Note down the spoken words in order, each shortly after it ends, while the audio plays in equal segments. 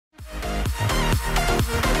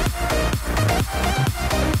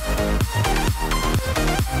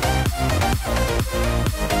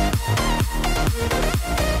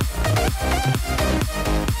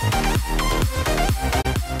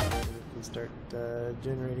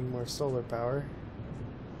generating more solar power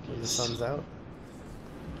when the sun's out.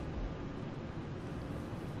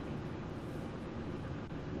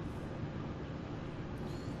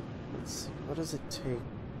 Let's see, what does it take?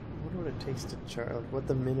 I wonder what it takes to charge, what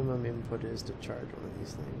the minimum input is to charge one of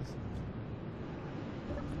these things.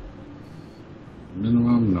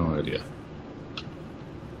 Minimum, no idea.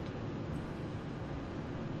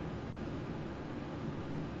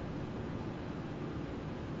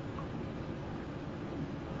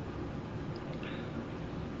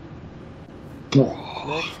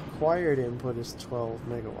 Max required input is 12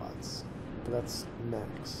 megawatts, but that's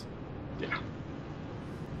max. Yeah.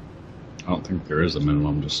 I don't think there is a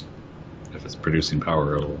minimum, just if it's producing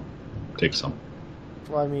power, it'll take some.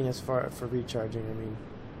 Well, I mean, as far for recharging, I mean.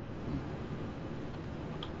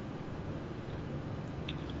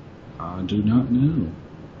 I do not know.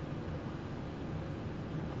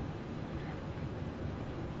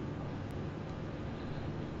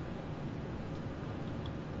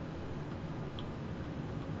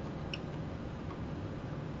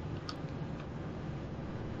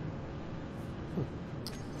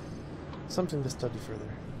 Something to study further.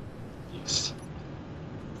 Yes.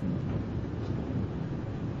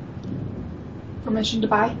 Permission to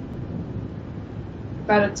buy?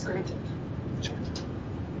 But it's granted.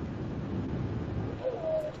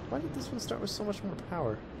 Why did this one start with so much more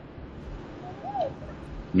power?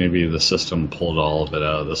 Maybe the system pulled all of it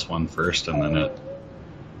out of this one first, and then it...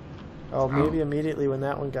 Oh, maybe immediately when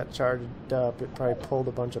that one got charged up, it probably pulled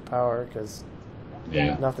a bunch of power because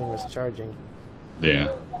nothing was charging.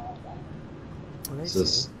 Yeah. I So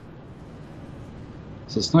see.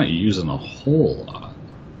 it's not using a whole lot.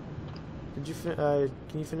 Did you can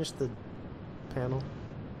you finish the panel?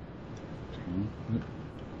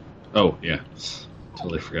 Oh, yeah.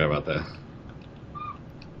 Totally forgot about that.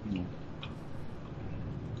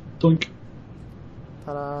 Doink.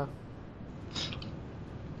 Ta-da!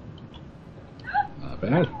 Not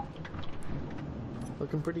bad.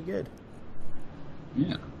 Looking pretty good.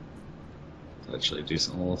 Yeah. It's actually a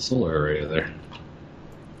decent little solar array there.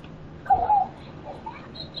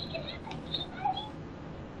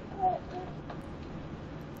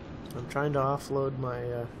 I'm trying to offload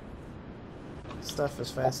my stuff as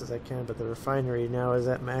fast as I can, but the refinery now is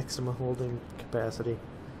at maximum holding capacity.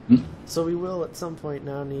 So we will at some point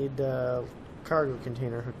now need a cargo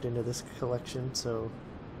container hooked into this collection, so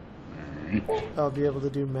I'll be able to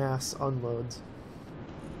do mass unloads.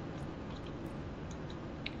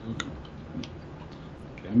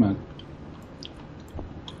 Come on.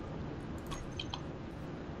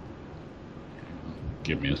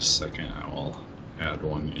 Give me a second, I will add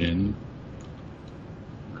one in.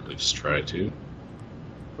 Or at least try to.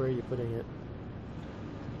 Where are you putting it?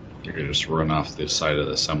 You could just run off the side of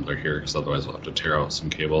the assembler here, because otherwise we'll have to tear out some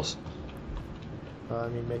cables. I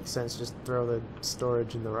mean, makes sense. Just throw the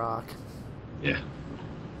storage in the rock. Yeah.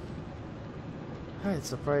 Alright,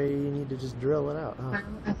 so probably you need to just drill it out, huh?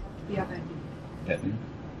 The oven. Getting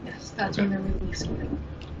Yes, that's when they're releasing it.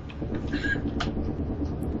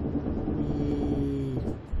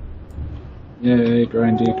 Yay,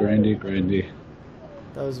 grindy, grindy, grindy.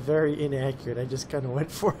 That was very inaccurate. I just kind of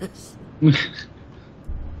went for it.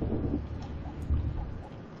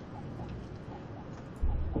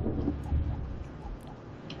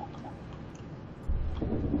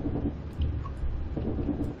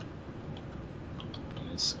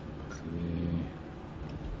 Basically,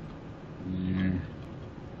 there.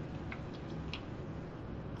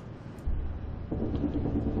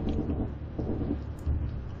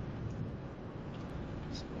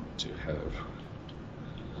 Just want to have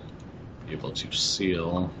be able to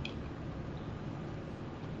seal.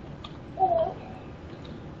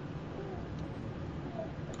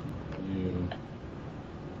 You don't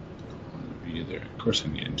want to be there. Of course, I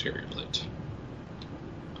need interior plate.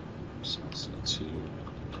 So two.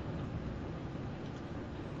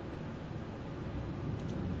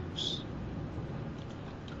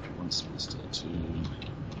 One small steel tube.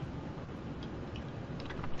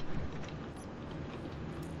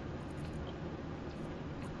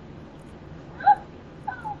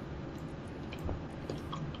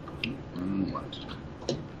 And what?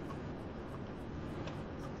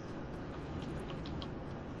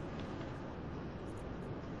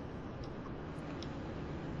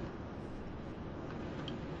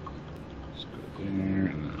 Just go there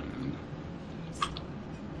and then.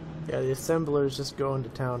 Yeah, the assembler is just going to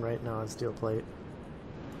town right now on steel plate.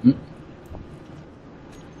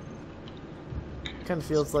 Kind of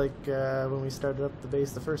feels like when we started up the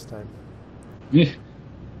base the first time. Yeah.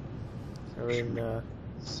 Or in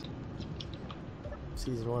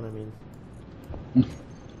season 1, I mean.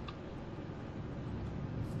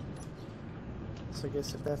 So I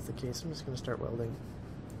guess if that's the case, I'm just going to start welding.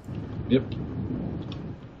 Yep.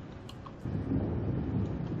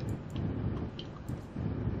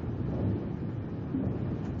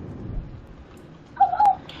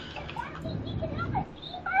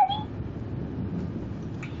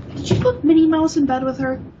 Did you put Minnie Mouse in bed with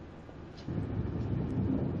her?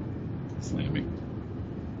 Slamming.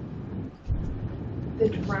 The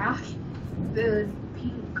giraffe, the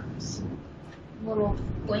pink little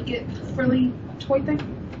blanket frilly toy thing,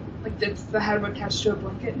 like the head attached to a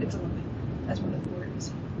blanket. It's a limit. That's one of the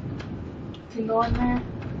words. Can go in there,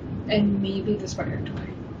 and maybe the spider toy.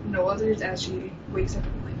 No others as she wakes up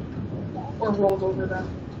at night, or rolls over them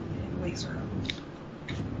and wakes her up.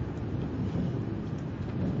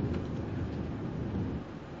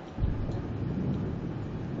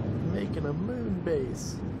 Making a moon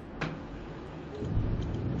base.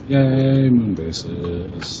 Yay, moon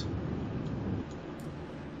bases.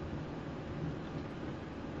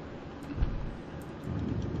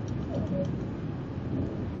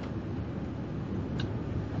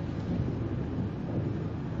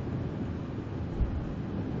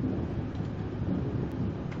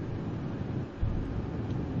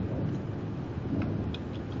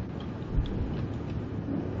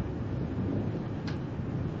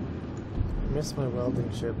 I miss my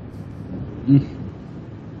welding ship.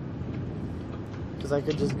 Because I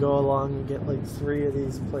could just go along and get like 3 of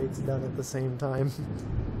these plates done at the same time.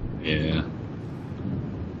 Yeah.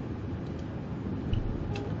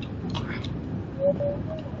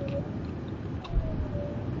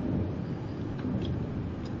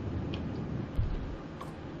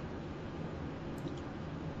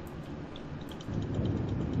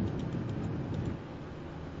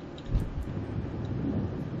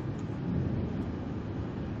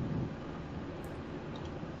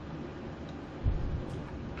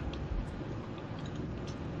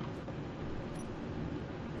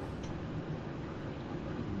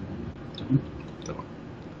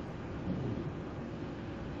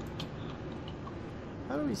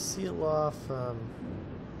 How do we seal off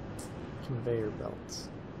conveyor belts?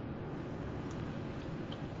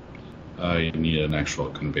 You need an actual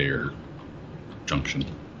conveyor junction.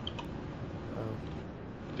 Oh,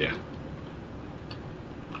 Yeah.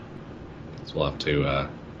 So we'll have to,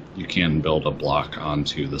 you can build a block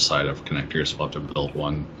onto the side of connectors. We'll have to build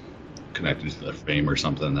one connected to the frame or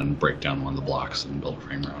something, and then break down one of the blocks and build a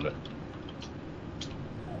frame around it.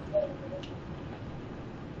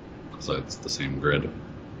 So it's the same grid.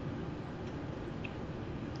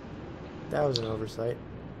 that was an oversight.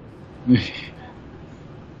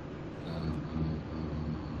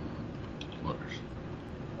 Motors.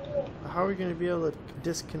 How are we going to be able to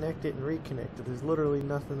disconnect it and reconnect it? There's literally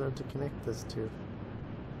nothing there to connect this to.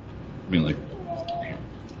 I mean, like,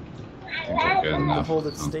 I think I've got To enough. hold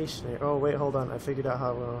it stationary. Oh, wait, hold on. I figured out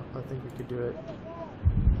how I think we could do it.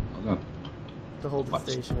 Hold on. To hold it What?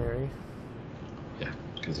 stationary. Yeah,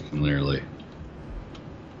 because you can literally.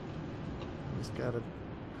 Just gotta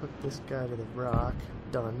hook this guy to the rock.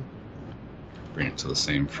 Done. Bring it to the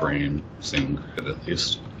same frame, same grid at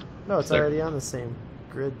least. No, it's There. already on the same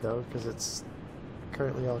grid though, because it's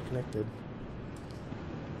currently all connected.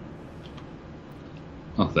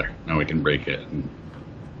 Oh, there. Now we can break it and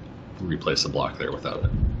replace the block there without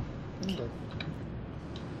it. Okay.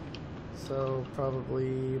 So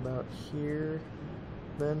probably about here,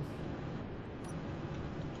 then.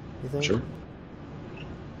 You think? Sure.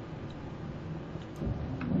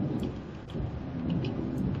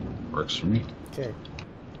 Works for me. Okay.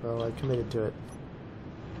 Well, I committed to it.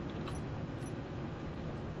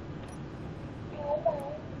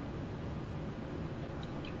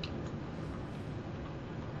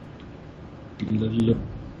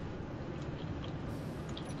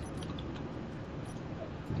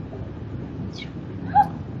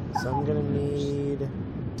 So I'm gonna need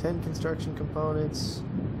 10 construction components,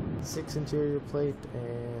 6 interior plate,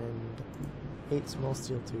 and 8 small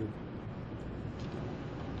steel tube.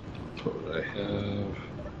 What would I have?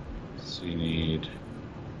 So you need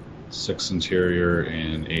 6 interior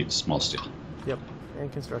and 8 small steel. Yep,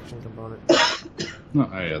 and construction component. No,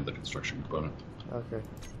 I had the construction component. Okay.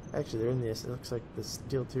 Actually, they're in the. It looks like the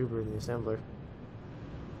steel tube are in the assembler.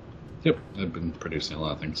 Yep, I've been producing a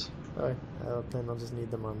lot of things. Alright, then I'll just need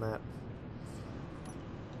them on that.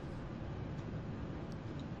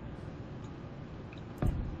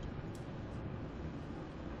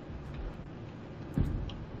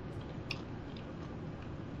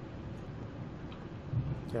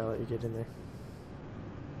 Okay, I'll let you get in there.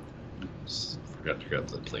 Just forgot to grab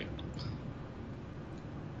the plate.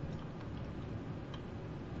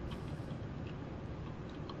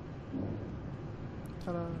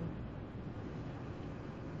 Ta-da!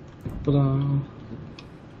 Ta-da!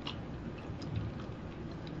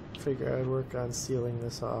 Figure I'd work on sealing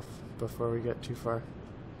this off before we get too far.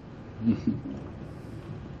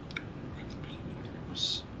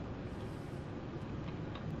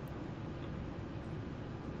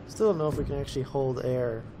 Still don't know if we can actually hold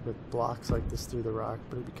air with blocks like this through the rock,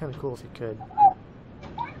 but it'd be kind of cool if you could.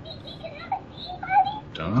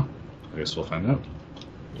 Don't know. I guess we'll find out.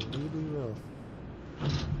 Indeed we will.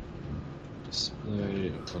 Display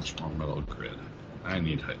a bunch more metal grid. I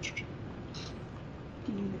need hydrogen.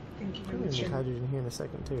 Thank you I'm for gonna the need share. hydrogen here in a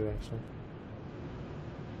second too, actually.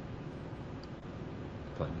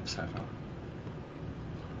 Probably next half hour.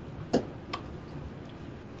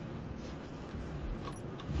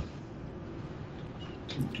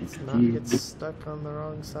 Let's not get stuck on the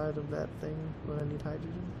wrong side of that thing when I need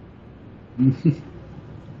hydrogen.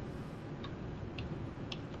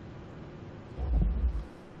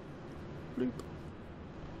 Bloop.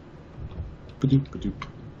 Ba-doop, ba-doop.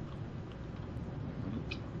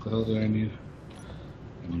 What the hell do I need?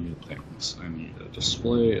 I need things. I need a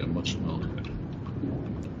display and much metal grid.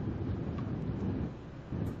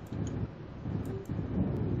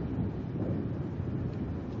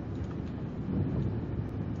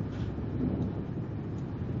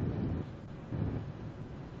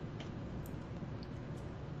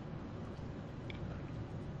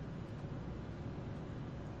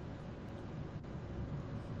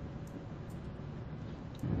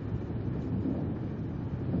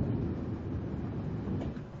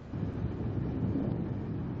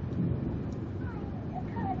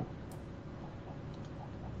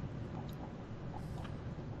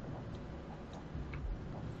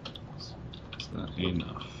 Not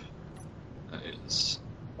enough. That is.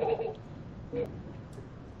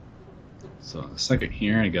 So in a second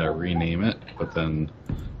here, I gotta rename it, but then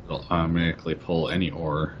it'll automatically pull any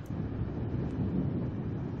ore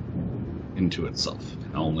into itself,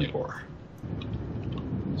 and only ore.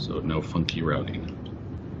 So no funky routing.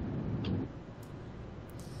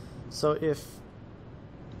 So if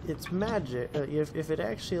it's magic, if it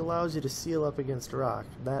actually allows you to seal up against rock,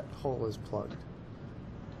 that hole is plugged.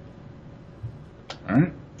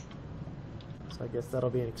 Alright. So I guess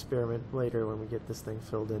that'll be an experiment later when we get this thing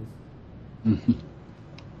filled in. So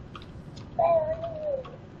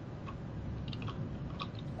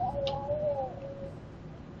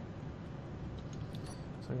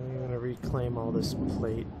I'm going to reclaim all this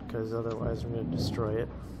plate, because otherwise I'm going to destroy it.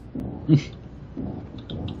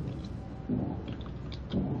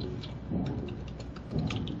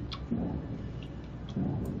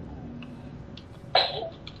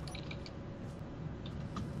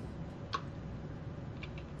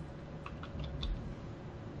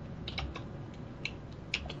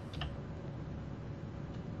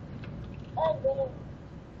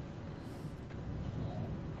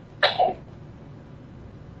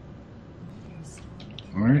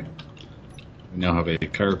 Alright. We now have a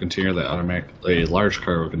cargo container that a large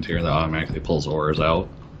cargo container that automatically pulls ores out,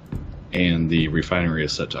 and the refinery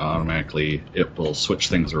is set to automatically. It will switch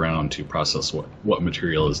things around to process what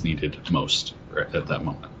material is needed most at that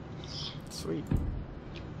moment. Sweet.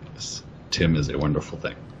 Yes. Tim is a wonderful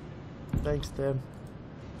thing. Thanks, Tim.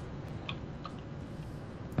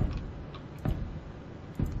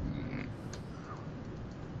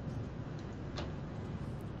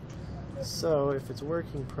 So, if it's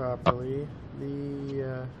working properly,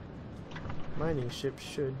 the mining ship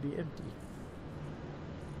should be empty.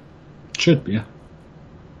 Should be, yeah.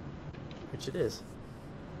 Which it is.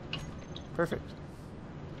 Perfect.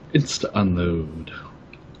 Insta unload.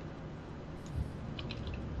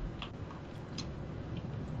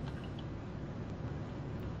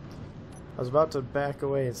 I was about to back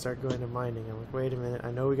away and start going to mining. I'm like, wait a minute, I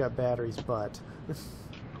know we got batteries, but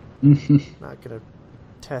not gonna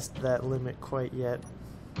test that limit quite yet.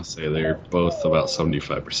 I'll say they're both about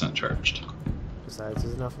 75% charged. Besides,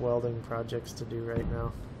 there's enough welding projects to do right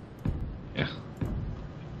now. Yeah.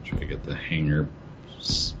 Try to get the hangar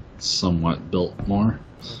somewhat built more.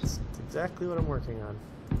 That's exactly what I'm working on.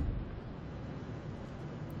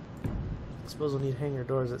 I suppose we'll need hangar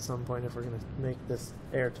doors at some point if we're going to make this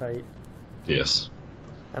airtight. Yes.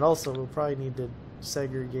 And also, we'll probably need to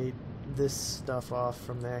segregate this stuff off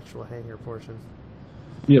from the actual hangar portion.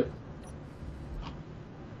 Yep.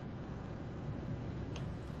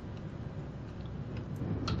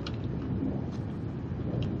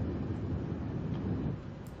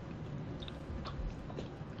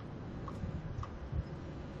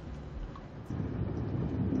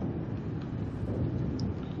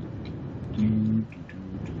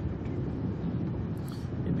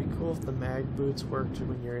 It'd be cool if the mag boots worked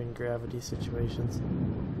when you're in gravity situations.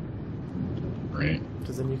 Right.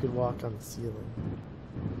 Because then you could walk on the ceiling.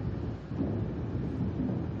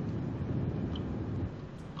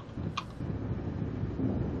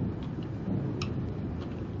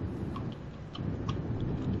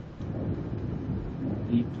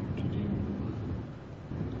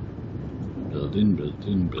 Building,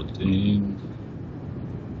 building, building.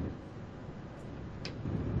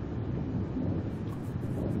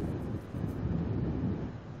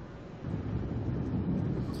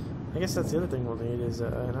 I guess that's the other thing we'll need is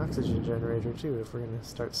an oxygen generator too if we're going to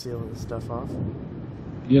start sealing this stuff off.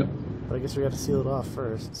 Yep. But I guess we got to seal it off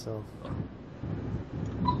first, so...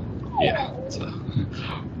 Yeah, it's a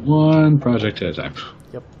one project at a time.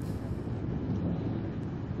 Yep.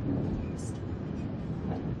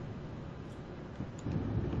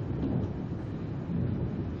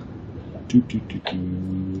 Do, do, do,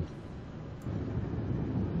 do.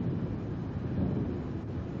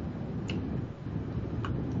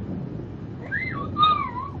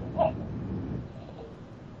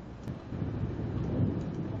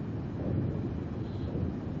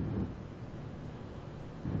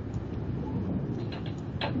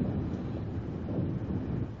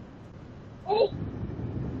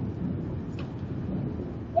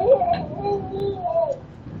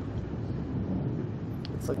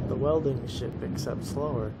 It's like the welding ship, except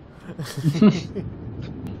slower.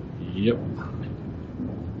 Yep.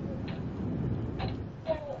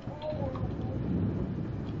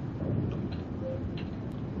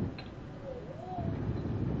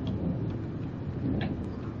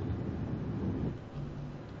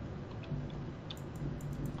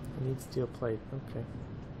 I need steel plate, okay.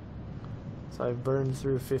 So I've burned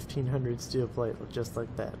through 1,500 steel plate just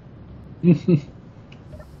like that.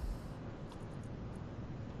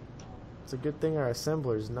 It's a good thing our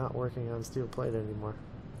assembler's not working on steel plate anymore.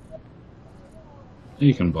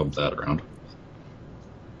 You can bump that around.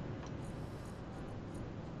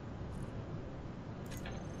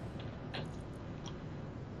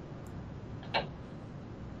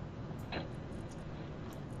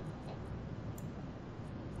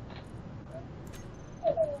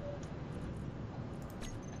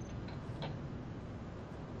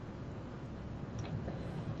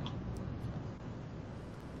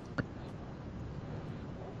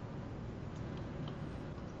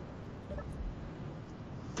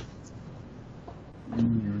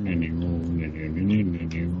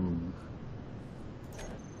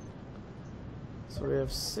 So we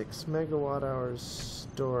have 6 megawatt hours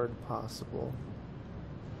stored possible.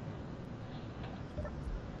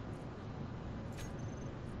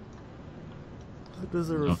 What does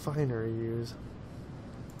a refinery use?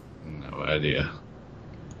 No idea.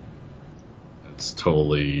 It's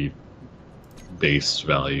totally base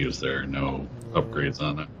values there, no upgrades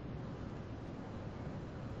on it.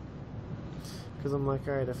 Because I'm like,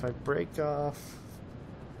 alright, if I break off...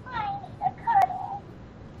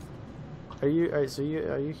 Are you, alright, so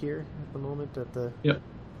are you here at the moment at the... Yep.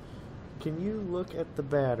 Can you look at the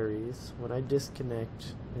batteries when I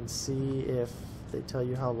disconnect and see if they tell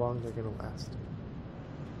you how long they're going to last?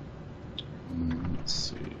 Let's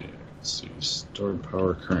see. Stored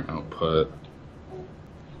power, current output.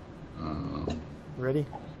 Ready?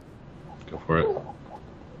 Go for it.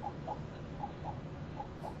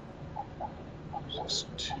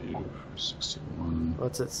 62, 61.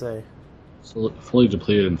 What's it say? So fully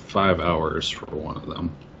depleted in 5 hours for one of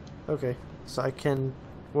them. Okay, so I can...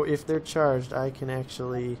 Well, if they're charged, I can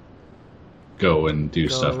actually... Go and do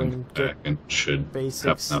Go stuff and and come back and should basic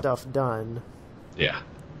have enough. stuff done. Yeah.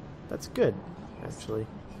 That's good, actually.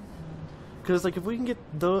 Because, like, if we can get...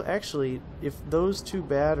 Actually, if those 2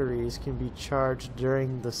 batteries can be charged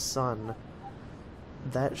during the sun,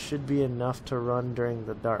 that should be enough to run during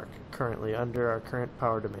the dark, currently, under our current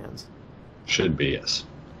power demands. Should be, yes.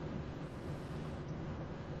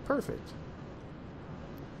 Perfect.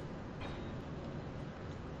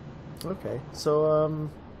 Okay, so,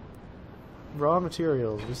 raw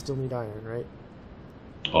materials, we still need iron, right?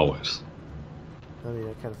 Always. I mean,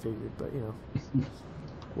 I kind of figured, but, you know.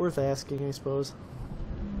 Worth asking, I suppose.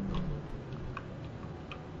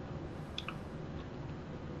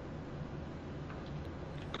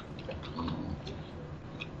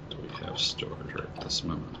 Do we have stored right at this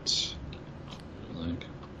moment? Like,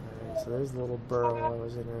 Alright, so there's the little burrow I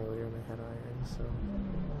was in earlier and I had iron, so...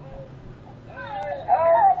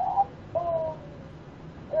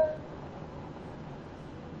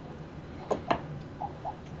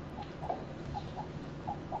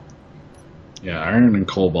 yeah, iron and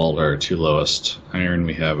cobalt are our 2 lowest. Iron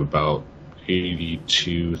we have about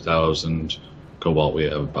 82,000. Cobalt we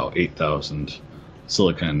have about 8,000.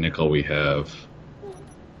 Silicon and nickel we have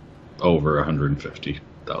over 150.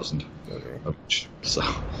 1,000 Okay. of each. So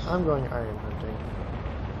I'm going iron hunting.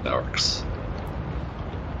 that works.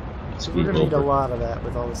 So We we're gonna will need a work- lot of that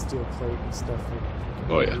with all the steel plate and stuff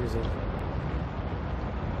we're Oh, yeah. using.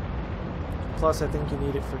 Plus, I think you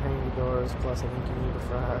need it for hanging doors. Plus, I think you need it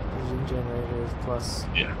for oxygen generators. Plus,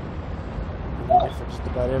 Yeah, you need it for just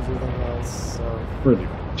about everything else. So pretty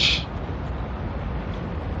much.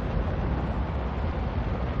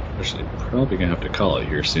 Actually, probably gonna have to call it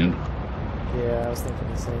here soon. yeah, I was thinking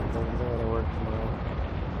the same thing. I gotta work tomorrow.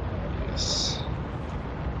 Yes.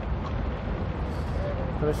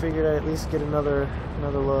 But I figured I'd at least get another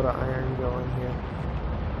load of iron going here.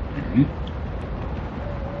 Alright.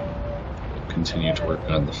 We'll continue to work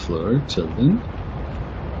on the floor till then.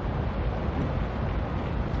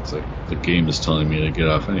 Looks like the game is telling me to get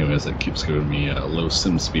off anyways. It keeps giving me a low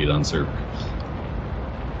sim speed on server.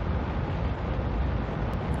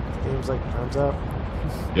 The game's like, time's up.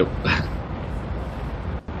 Yep.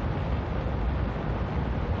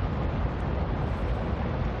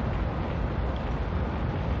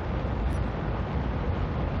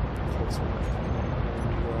 Okay, so we're not picking up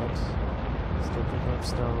iron yet. Still picking up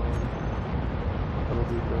stone. A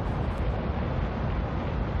little deeper.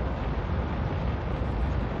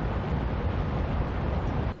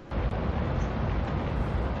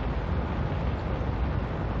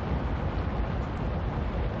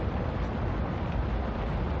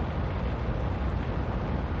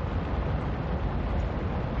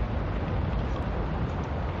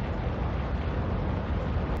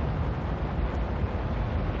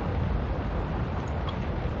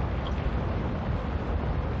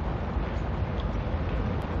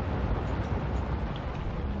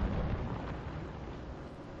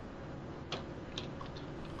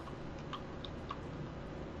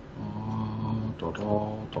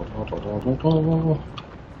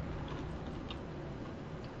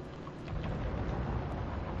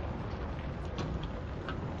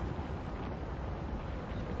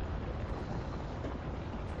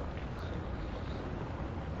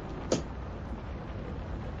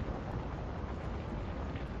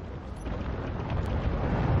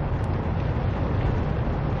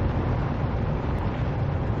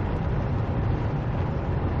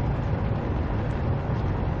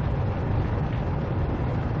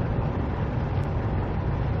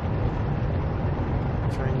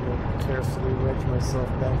 Trying to carefully wedge myself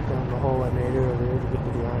back down the hole I made earlier to get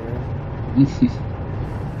to the iron.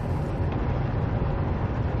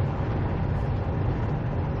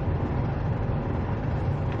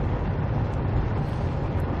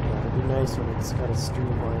 Yeah, it'd be nice when it's got a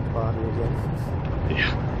streamlined body again.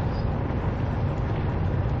 Yeah.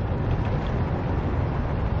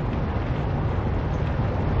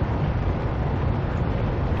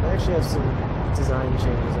 I actually have some design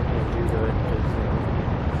changes I'm going to do to it. Like, you know,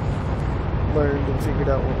 learned and figured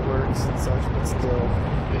out what works and such, but still,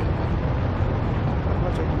 not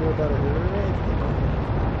much I can do about it right now.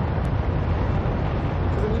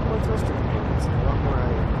 Because I need more thruster components and a lot more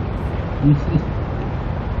iron.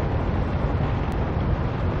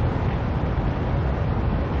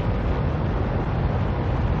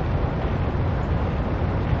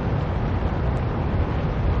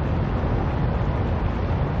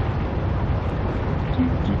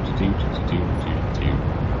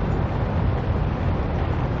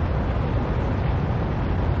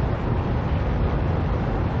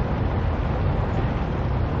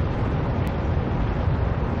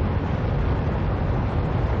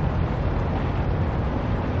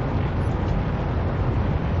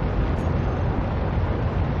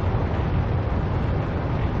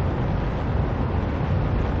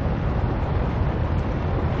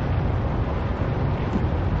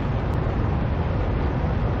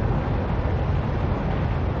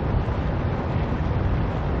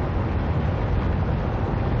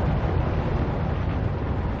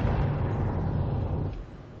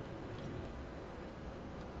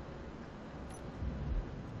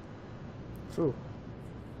 Phew.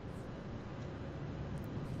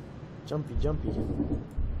 Jumpy, jumpy.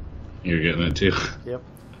 You're getting it too. Yep.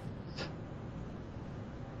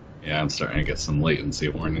 Yeah, I'm starting to get some latency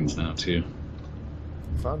warnings now too.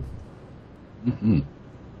 Fun.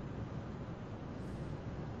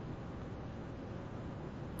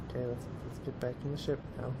 Okay, let's get back in the ship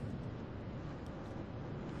now.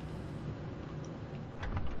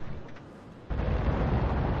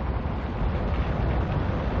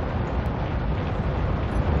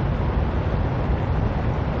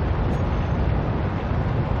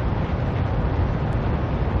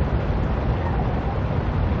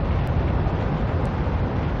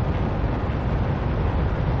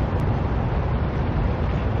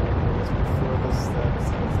 Before this,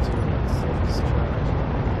 let's do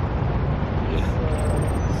self-destruct.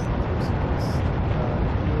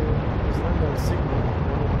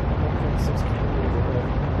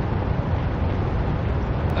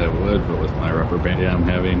 day I'm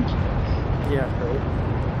having. Yeah, right.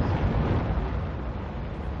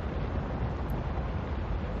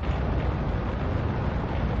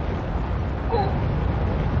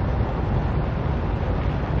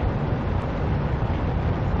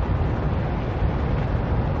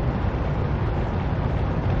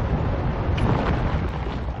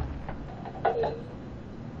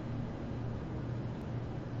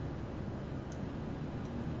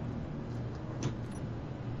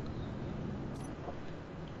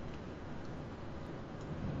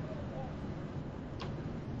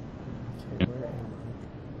 Okay, where am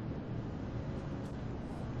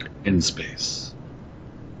In space.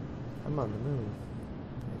 I? I'm on the moon,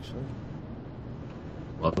 actually.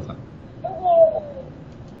 Well,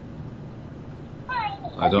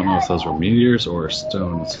 I don't know if those were meteors or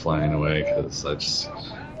stones flying away, because I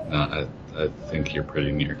think you're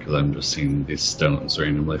pretty near, because I'm just seeing these stones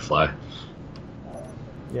randomly fly.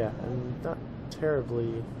 Yeah, I'm not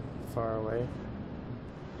terribly far away.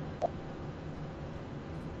 I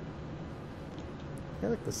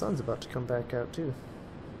feel like the sun's about to come back out too.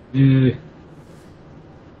 Yeah.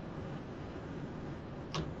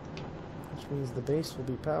 Which means the base will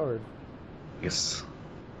be powered Yes.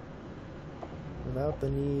 without the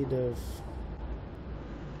need of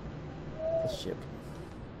the ship.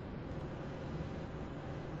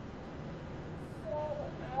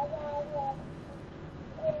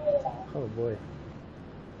 Oh boy.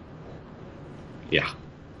 Yeah.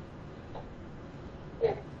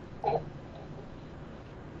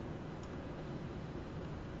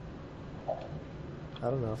 I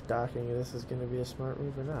don't know if docking this is going to be a smart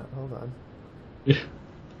move or not. Hold on. Yeah.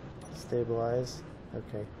 Stabilize.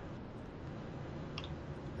 Okay.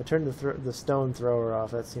 I turned the stone thrower off.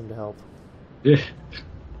 That seemed to help. Yeah.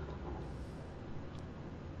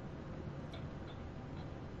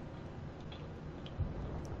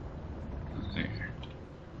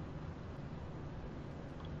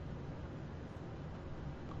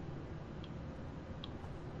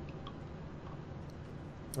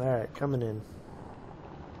 Alright, coming in.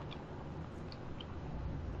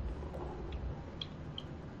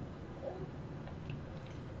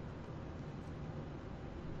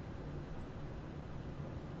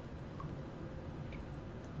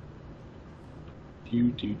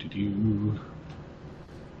 Do.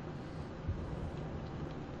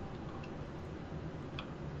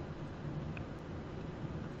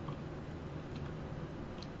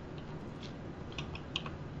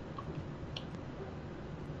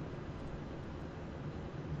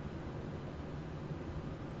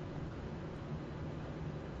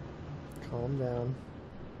 Calm down.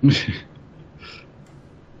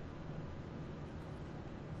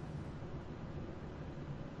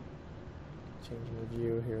 Changing the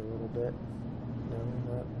view here a little bit. No,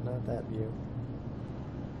 not that view.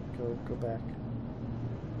 Go back.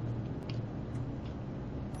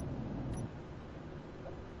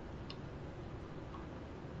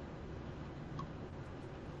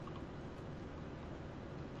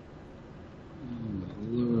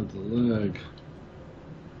 Lower the leg.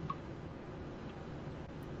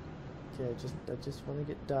 Okay, I just want to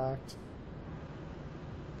get docked.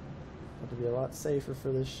 It'll be a lot safer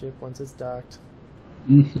for this ship once it's docked.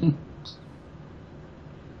 Mm-hmm.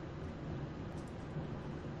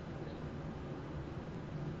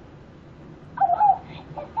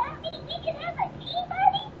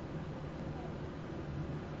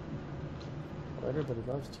 Well, everybody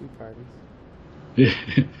loves tea parties. Yeah.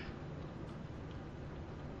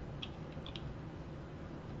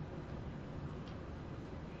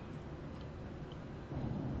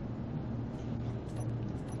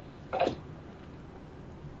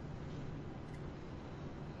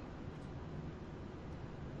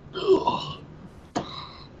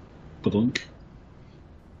 Ba-dunk.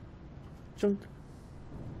 Chunk.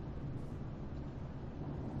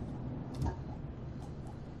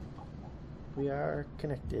 We are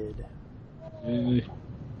connected. Yay.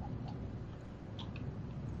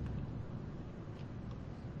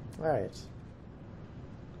 Alright.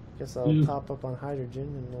 Guess I'll pop up on hydrogen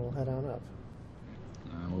and we'll head on up.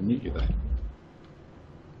 I will meet you there.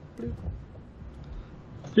 Bloop.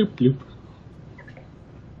 Bloop, bloop.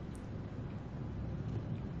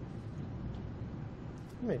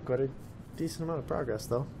 We made quite a decent amount of progress,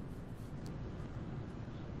 though.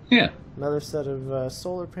 Yeah. Another set of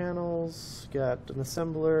solar panels. Got an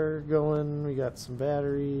assembler going. We got some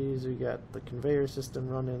batteries. We got the conveyor system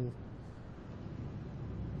running.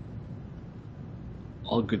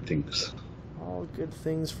 All good things. All good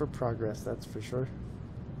things for progress, that's for sure.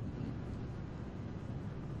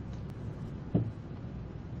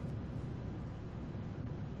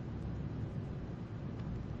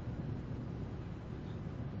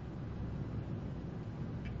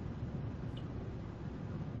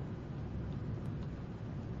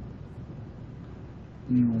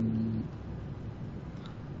 Zoom,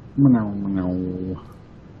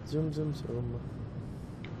 zoom, zoom.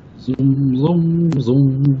 Zoom, zoom,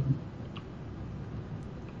 zoom.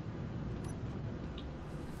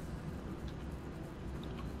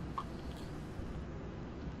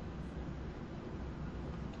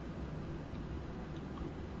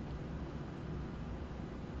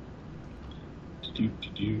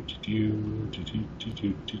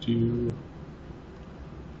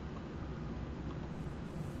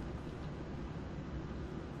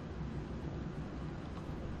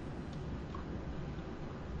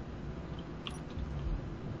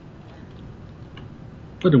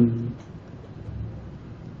 Ba-dum.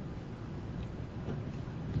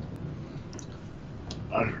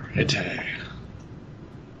 Alright.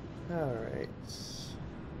 Alright.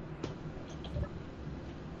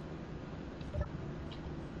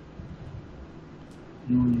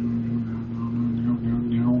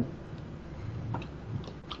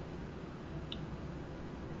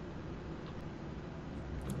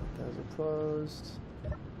 Those are closed.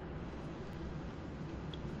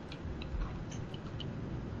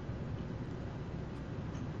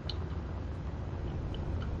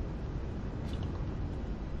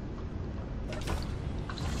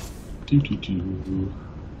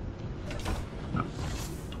 Oh.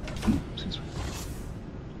 Excuse me.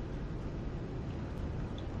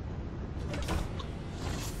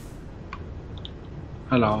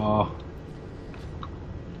 Hello.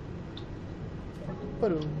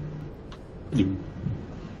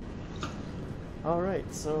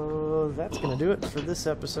 Alright, so that's going to do it for this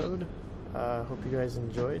episode. Hope you guys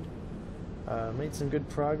enjoyed. Made some good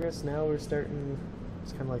progress. Now we're starting,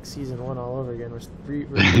 it's kind of like season 1 all over again. We're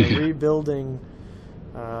rebuilding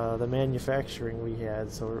the manufacturing we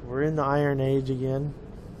had. So we're in the Iron Age again.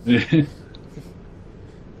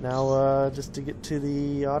 Now just to get to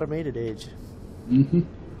the automated age. Mm-hmm.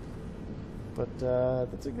 But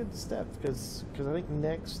that's a good step because I think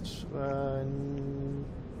next we'll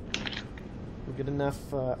get enough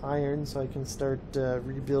iron so I can start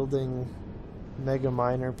rebuilding Mega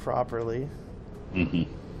Miner properly. Mm-hmm.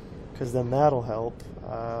 Because then that'll help.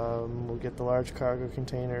 We'll get the large cargo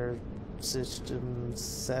container system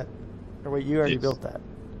set. Or wait, you already built that.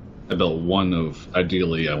 I built one of.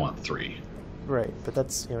 Ideally, I want 3. Right, but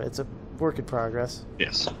that's it's a work in progress.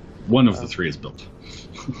 Yes, one of the 3 is built.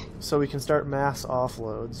 So we can start mass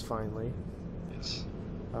offloads finally. Yes.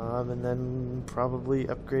 And then probably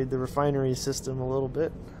upgrade the refinery system a little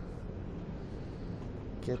bit.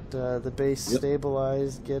 Get the base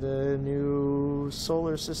stabilized, get a new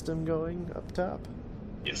solar system going up top.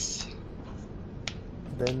 Yes.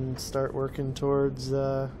 Then start working towards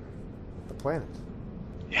the planet.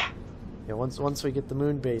 Yeah. Once we get the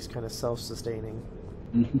moon base kind of self-sustaining.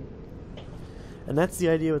 Mm-hmm. And that's the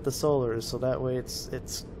idea with the solars, so that way it's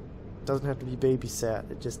doesn't have to be babysat.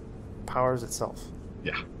 It just powers itself.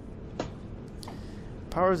 Yeah.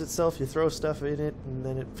 Powers itself, you throw stuff in it, and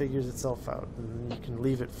then it figures itself out. And you can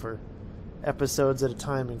leave it for episodes at a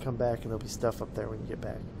time and come back, and there'll be stuff up there when you get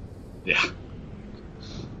back. Yeah.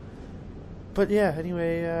 But yeah,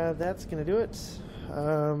 anyway, that's going to do it.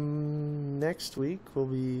 Next week, we'll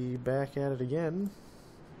be back at it again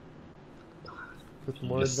with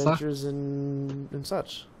more adventures and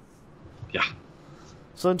such. Yeah.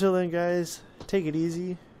 So until then, guys, take it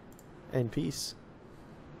easy, and peace.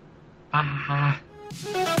 Bye.